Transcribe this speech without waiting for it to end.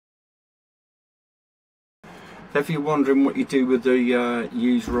If you're wondering what you do with the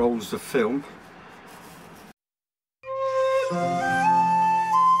used rolls of film,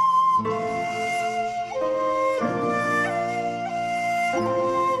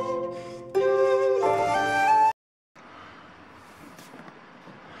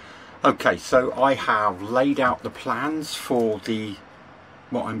 okay, so I have laid out the plans for the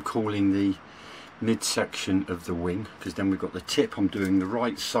what I'm calling the midsection of the wing, because then we've got the tip. I'm doing the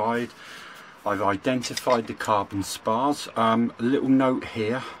right side. I've identified the carbon spars. A little note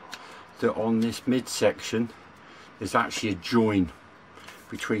here that on this midsection there's actually a join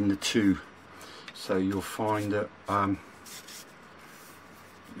between the two, so you'll find that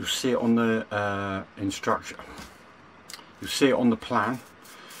you'll see it on the instruction, you'll see it on the plan.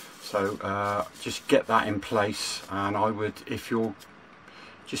 So just get that in place, and I would, if you're,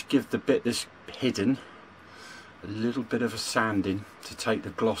 just give the bit that's hidden a little bit of a sanding to take the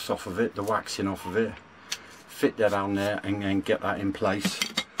gloss off of it, the waxing off of it, fit that down there and then get that in place.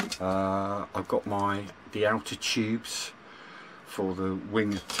 I've got the outer tubes for the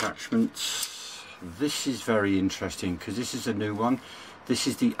wing attachments. This is very interesting because this is a new one. This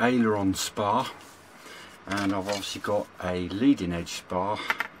is the aileron spar, and I've obviously got a leading edge spar.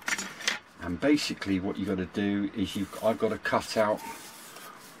 And basically what you've got to do is I've got to cut out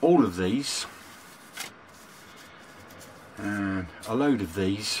all of these and a load of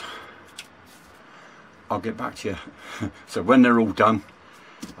these. I'll get back to you. So when they're all done,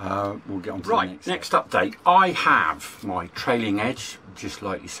 we'll get on to the next update. I have my trailing edge, just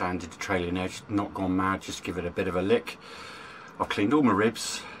like you sanded the trailing edge, not gone mad, just give it a bit of a lick. I've cleaned all my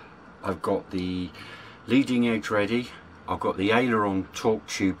ribs. I've got the leading edge ready. I've got the aileron torque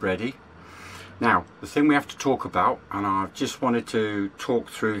tube ready. Now, the thing we have to talk about, and I just wanted to talk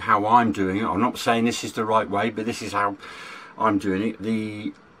through how I'm doing it. I'm not saying this is the right way, but this is how I'm doing it.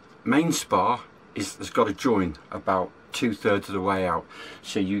 The main spar has got a join about 2/3 of the way out.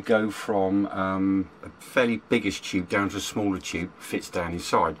 So you go from a fairly biggish tube down to a smaller tube, fits down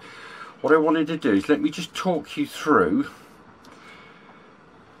inside. What I wanted to do is let me just talk you through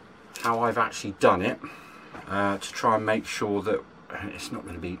how I've actually done it to try and make sure that it's not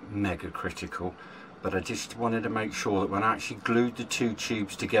going to be mega critical, but I just wanted to make sure that when I actually glued the two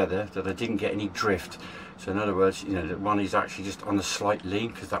tubes together that I didn't get any drift. So in other words, you know, that one is actually just on a slight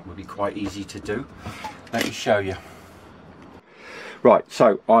lean, because that would be quite easy to do. Let me show you. Right,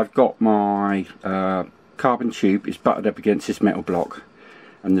 so I've got my carbon tube is butted up against this metal block,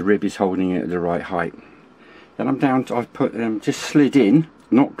 and the rib is holding it at the right height. Then I'm down to, I've put just slid in,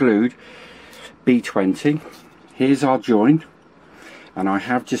 not glued, B20. Here's our join. And I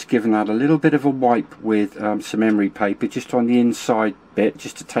have just given that a little bit of a wipe with some emery paper just on the inside bit,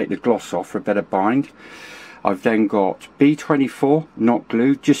 just to take the gloss off for a better bind. I've then got B24 not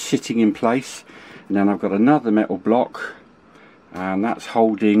glued, just sitting in place, and then I've got another metal block, and that's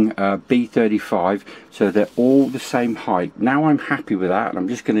holding B35, so they're all the same height. Now I'm happy with that, and I'm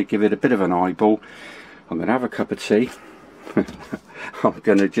just going to give it a bit of an eyeball. I'm going to have a cup of tea. I'm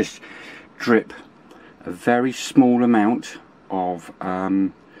going to just drip a very small amount of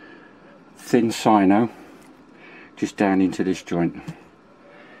thin cyano just down into this joint,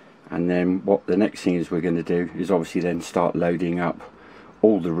 and then what the next thing is we're going to do is obviously then start loading up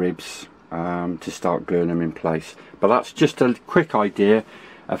all the ribs to start gluing them in place. But that's just a quick idea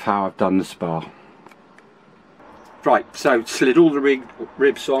of how I've done the spar. Right, so slid all the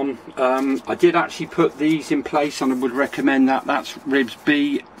ribs on. I did actually put these in place, and I would recommend that. That's ribs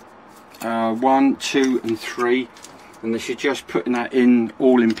B 1, 2 and 3. And this is just putting that in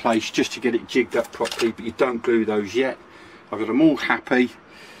all in place just to get it jigged up properly, but you don't glue those yet. I've got them all happy.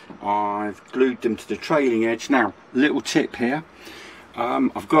 I've glued them to the trailing edge. Now, little tip here.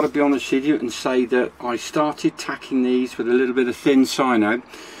 I've got to be honest with you and say that I started tacking these with a little bit of thin cyano,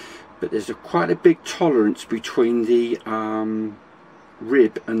 but there's quite a big tolerance between the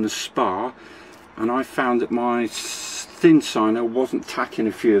rib and the spar, and I found that my thin cyano wasn't tacking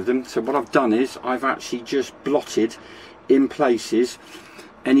a few of them. So what I've done is I've actually just blotted in places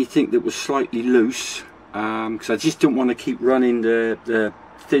anything that was slightly loose, because I just didn't want to keep running the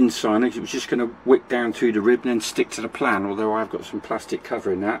thin cyano, because it was just going to wick down through the rib and then stick to the plan, although I've got some plastic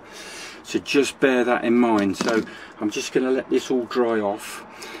covering that. So just bear that in mind. So I'm just going to let this all dry off,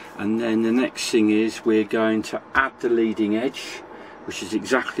 and then the next thing is we're going to add the leading edge, which is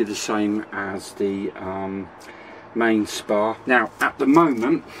exactly the same as the main spar. Now at the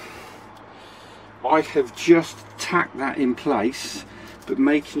moment I have just tacked that in place, but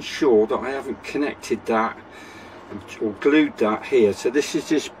making sure that I haven't connected that or glued that here. So this is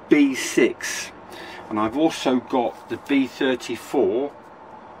just B6, and I've also got the B34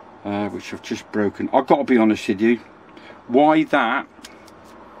 which I've just broken. I've got to be honest with you, why that,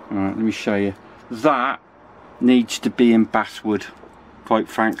 alright, let me show you, that needs to be in basswood, quite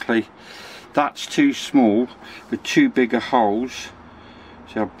frankly. That's too small with two bigger holes.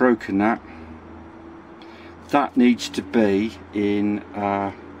 See, I've broken that. That needs to be in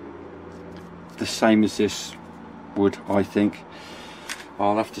the same as this wood, I think.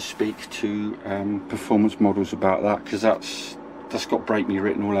 I'll have to speak to Performance Models about that, because that's got break me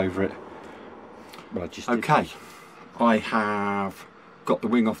written all over it. Well, I just okay. I have got the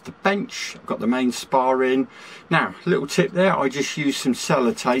wing off the bench. I've got the main spar in. Now, little tip there. I just use some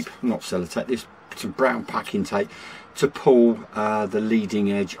sellotape, not sellotape. This some brown packing tape to pull the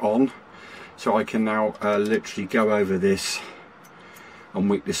leading edge on. So I can now literally go over this and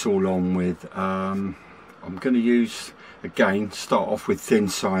wick this all on with. I'm going to use, again, start off with thin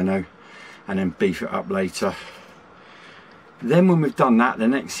sino and then beef it up later. Then when we've done that, the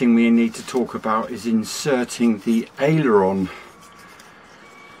next thing we need to talk about is inserting the aileron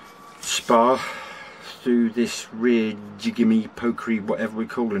spar through this rear jiggy pokery, whatever we're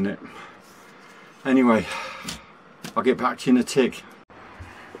calling it. Anyway, I'll get back to you in a tick.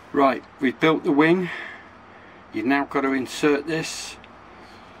 Right, we've built the wing. You've now got to insert this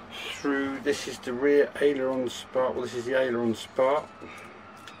through, this is the rear aileron spar, well this is the aileron spar,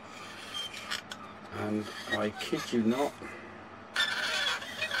 and I kid you not,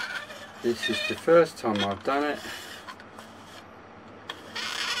 this is the first time I've done it.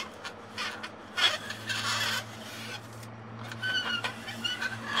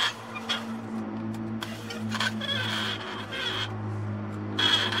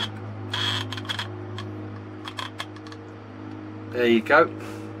 There you go.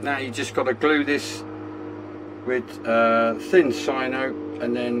 Now you just got to glue this with thin sino,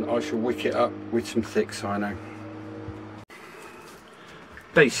 and then I shall wick it up with some thick sino.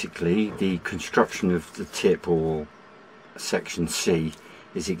 Basically, the construction of the tip, or section C,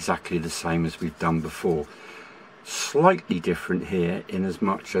 is exactly the same as we've done before. Slightly different here, in as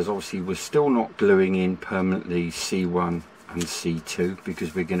much as obviously we're still not gluing in permanently C1 and C2,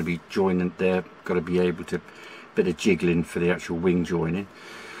 because we're going to be joining there, got to be able to bit of jiggling for the actual wing joining.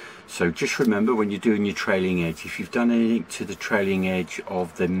 So just remember, when you're doing your trailing edge, if you've done anything to the trailing edge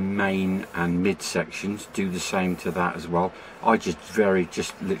of the main and mid sections, do the same to that as well. I just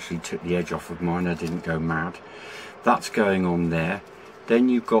literally took the edge off of mine, I didn't go mad. That's going on there. Then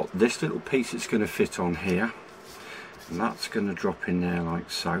you've got this little piece that's going to fit on here, and that's going to drop in there like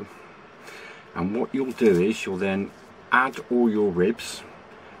so. And what you'll do is you'll then add all your ribs,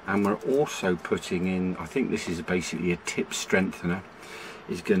 and we're also putting in, I think this is basically a tip strengthener,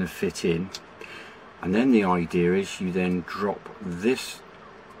 is going to fit in. And then the idea is you then drop this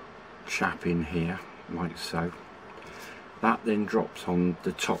chap in here like so. That then drops on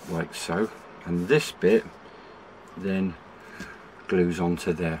the top like so, and this bit then glues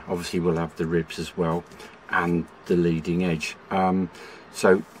onto there. Obviously we'll have the ribs as well and the leading edge.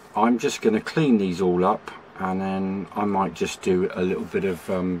 So I'm just going to clean these all up, and then I might just do a little bit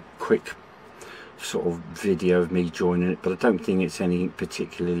of quick sort of video of me joining it, but I don't think it's anything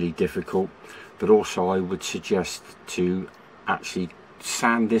particularly difficult. But also I would suggest to actually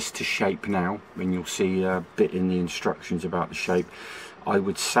sand this to shape now, when you'll see a bit in the instructions about the shape. I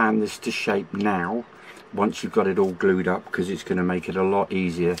would sand this to shape now once you've got it all glued up, because it's going to make it a lot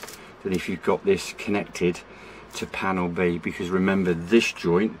easier than if you've got this connected to panel B, because remember, this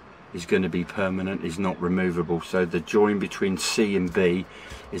joint is going to be permanent, is not removable. So the join between C and B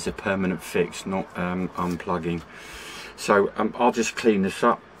is a permanent fix, not unplugging. So I'll just clean this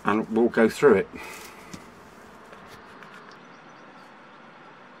up and we'll go through it.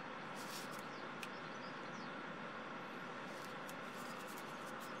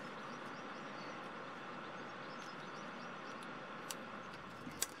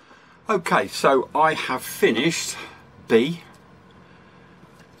 Okay, so I have finished B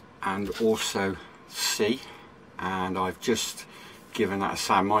and also C, and I've just given that a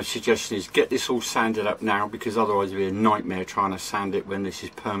sand. My suggestion is get this all sanded up now, because otherwise it'll be a nightmare trying to sand it when this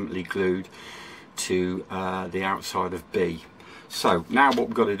is permanently glued to the outside of B. So now what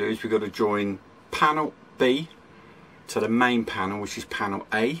we've got to do is we've got to join panel B to the main panel, which is panel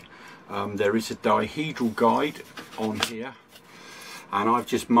A. There is a dihedral guide on here, and I've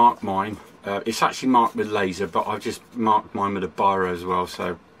just marked mine. It's actually marked with laser, but I've just marked mine with a biro as well,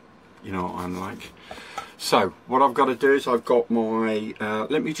 so you know what I'm like. So what I've got to do is I've got my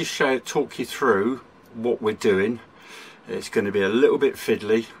let me just talk you through what we're doing. It's going to be a little bit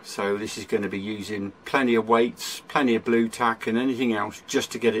fiddly, so this is going to be using plenty of weights, plenty of blue tack and anything else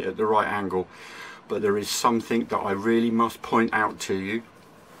just to get it at the right angle. But there is something that I really must point out to you,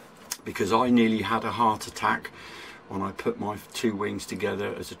 because I nearly had a heart attack when I put my two wings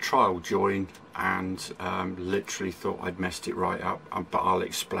together as a trial join, and literally thought I'd messed it right up, but I'll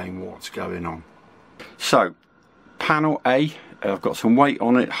explain what's going on. So panel A, I've got some weight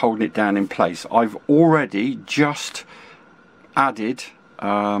on it holding it down in place. I've already just added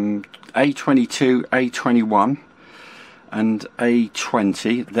A22, A21 and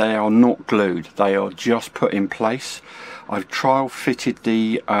A20. They are not glued, they are just put in place. I've trial fitted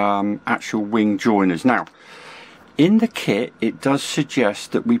the actual wing joiners. Now in the kit it does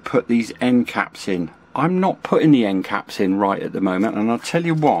suggest that we put these end caps in. I'm not putting the end caps in right at the moment, and I'll tell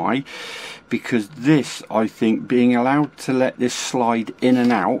you why. Because this, I think, being allowed to let this slide in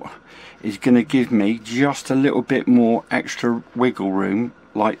and out is going to give me just a little bit more extra wiggle room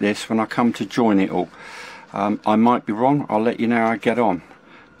like this when I come to join it all. I might be wrong, I'll let you know how I get on.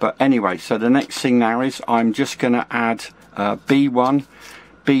 But anyway, so the next thing now is I'm just going to add B1,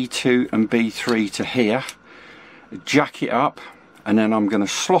 B2 and B3 to here, jack it up, and then I'm going to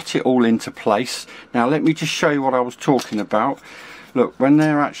slot it all into place. Now let me just show you what I was talking about. Look, when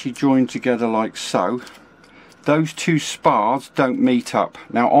they're actually joined together like so, those two spars don't meet up.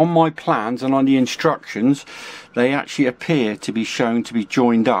 Now on my plans and on the instructions, they actually appear to be shown to be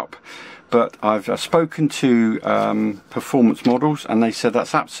joined up. But I've spoken to Performance Models, and they said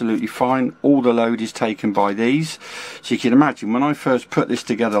that's absolutely fine. All the load is taken by these. So you can imagine when I first put this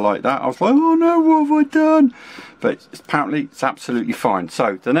together like that, I was like, oh no, what have I done? But apparently it's absolutely fine.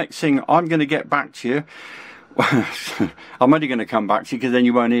 So the next thing I'm going to get back to you, I'm only going to come back to you because then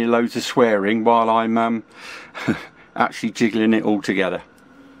you won't hear loads of swearing while I'm actually jiggling it all together.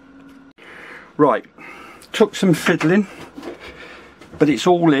 Right, took some fiddling, but it's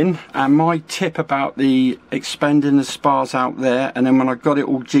all in. And my tip about the expanding the spars out there, and then when I got it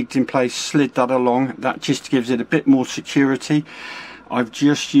all jigged in place, slid that along, that just gives it a bit more security. I've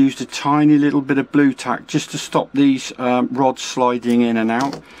just used a tiny little bit of blue tack just to stop these rods sliding in and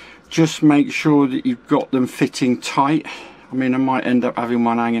out. Just make sure that you've got them fitting tight. I mean, I might end up having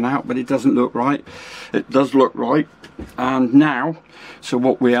one hanging out, but it doesn't look right. It does look right. And now, so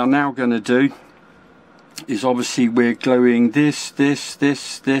what we are now going to do is obviously we're gluing this. We're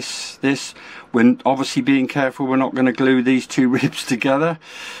obviously being careful we're not going to glue these two ribs together.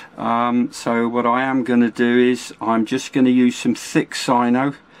 So what I am going to do is I'm just going to use some thick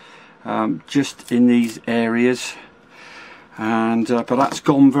cyno just in these areas. And but that's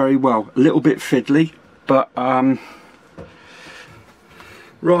gone very well. A little bit fiddly, but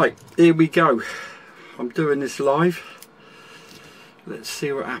right, here we go. I'm doing this live. Let's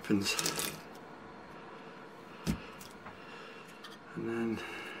see what happens. And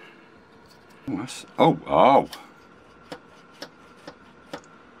then oh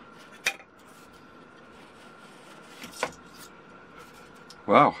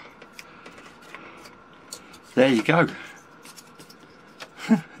wow, there you go.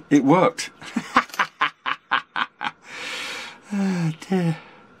 It worked. Oh dear.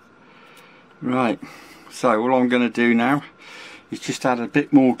 Right, so all I'm going to do now is just add a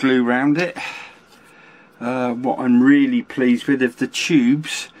bit more glue around it. What I'm really pleased with, if the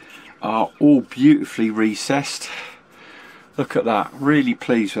tubes are all beautifully recessed. Look at that, really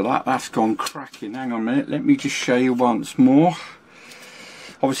pleased with that. That's gone cracking. Hang on a minute, let me just show you once more.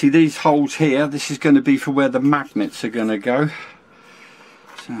 Obviously these holes here, this is going to be for where the magnets are going to go.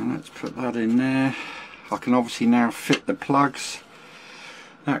 So let's put that in there. I can obviously now fit the plugs.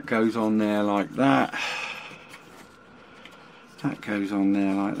 That goes on there like that. That goes on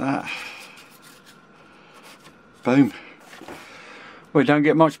there like that. Boom. Well, it don't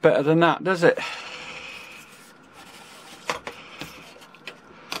get much better than that, does it?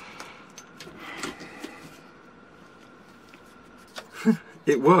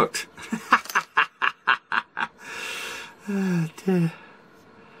 It worked. Oh dear.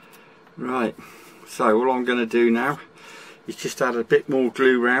 Right, so all I'm going to do now is just add a bit more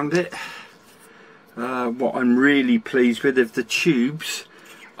glue around it. What I'm really pleased with, if the tubes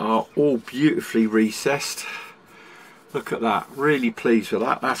are all beautifully recessed. Look at that, really pleased with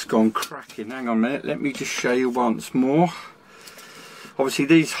that. That's gone cracking. Hang on a minute, let me just show you once more. Obviously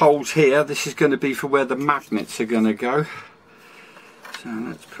these holes here, this is going to be for where the magnets are going to go. So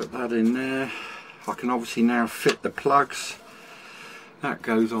let's put that in there. I can obviously now fit the plugs. That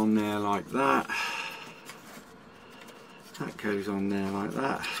goes on there like that. That goes on there like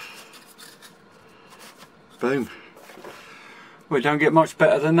that. Boom. Well, it don't get much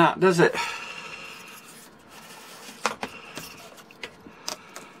better than that, does it?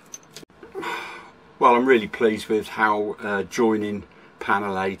 Well, I'm really pleased with how joining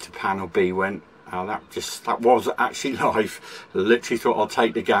panel A to panel B went. Now that was actually live. Literally thought I'll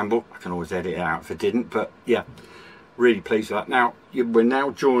take the gamble. I can always edit it out if I didn't, but yeah, really pleased with that. Now we're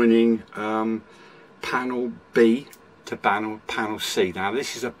now joining panel B to panel C. Now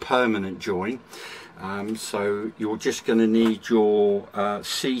this is a permanent join, so you're just going to need your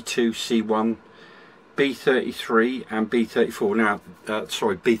C2, C1, B33 and B34. Now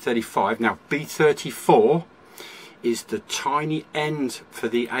sorry, B35. Now B34 is the tiny end for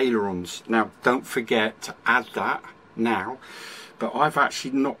the ailerons. Now don't forget to add that now, but I've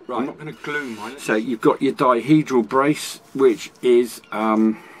actually not, I'm not going to glue mine. So you've got your dihedral brace, which is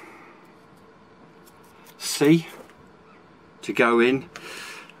C to go in,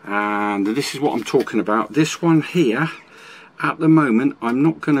 and this is what I'm talking about. This one here, at the moment I'm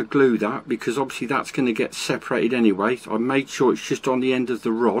not going to glue that because obviously that's going to get separated anyway. So I made sure it's just on the end of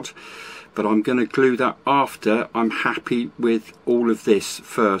the rod, but I'm going to glue that after I'm happy with all of this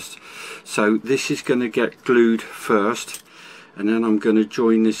first. So this is going to get glued first, and then I'm going to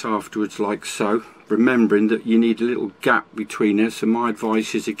join this afterwards like so, remembering that you need a little gap between it. So my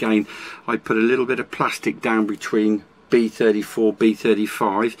advice is, again, I put a little bit of plastic down between B34,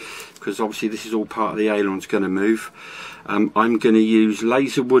 B35, because obviously this is all part of the aileron's going to move. I'm going to use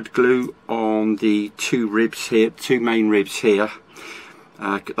laser wood glue on the two ribs here, two main ribs here.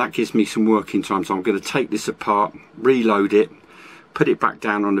 That gives me some working time, so I'm going to take this apart, reload it, put it back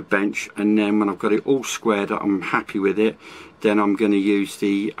down on the bench, and then when I've got it all squared up, I'm happy with it, then I'm going to use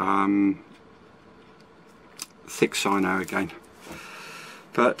the thick sino again.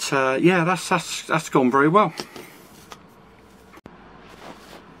 But yeah, that's gone very well.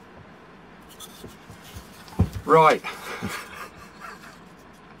 Right,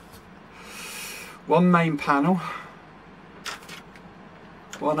 one main panel,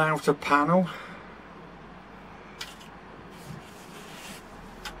 one outer panel,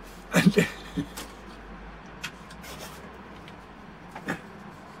 and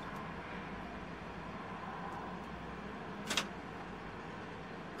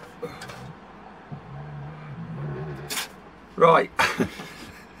right.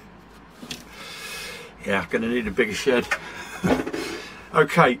 Yeah, going to need a bigger shed.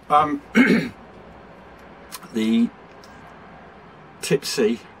 Okay, the tip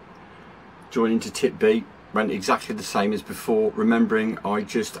C joining to tip B went exactly the same as before, remembering I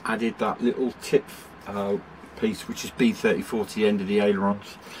just added that little tip piece, which is B34 to the end of the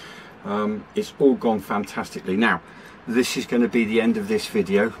ailerons. It's all gone fantastically. Now this is going to be the end of this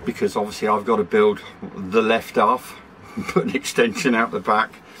video, because obviously I've got to build the left half, put an extension out the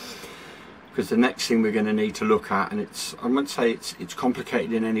back, because the next thing we're going to need to look at, and I won't say it's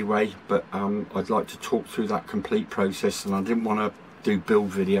complicated in any way, but I'd like to talk through that complete process, and I didn't want to do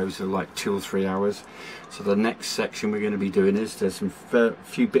build videos of like 2 or 3 hours. So the next section we're going to be doing is there's some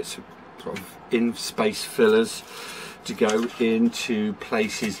few bits of sort of in space fillers to go into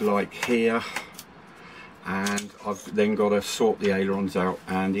places like here, and I've then got to sort the ailerons out,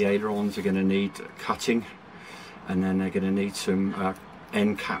 and the ailerons are going to need cutting, and then they're going to need some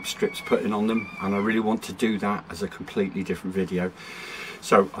end cap strips putting on them, and I really want to do that as a completely different video.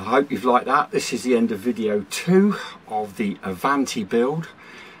 So I hope you've liked that. This is the end of video 2 of the Avanti build,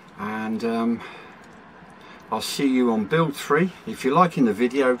 and I'll see you on build 3. If you're liking the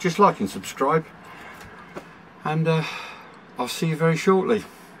video, just like and subscribe, and I'll see you very shortly.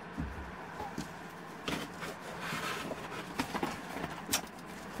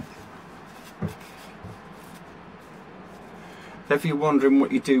 If you're wondering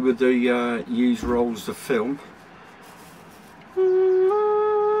what you do with the used rolls of film,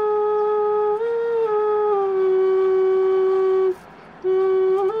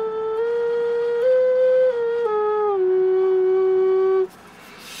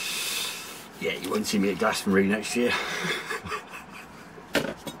 yeah, you won't see me at Glastonbury next year.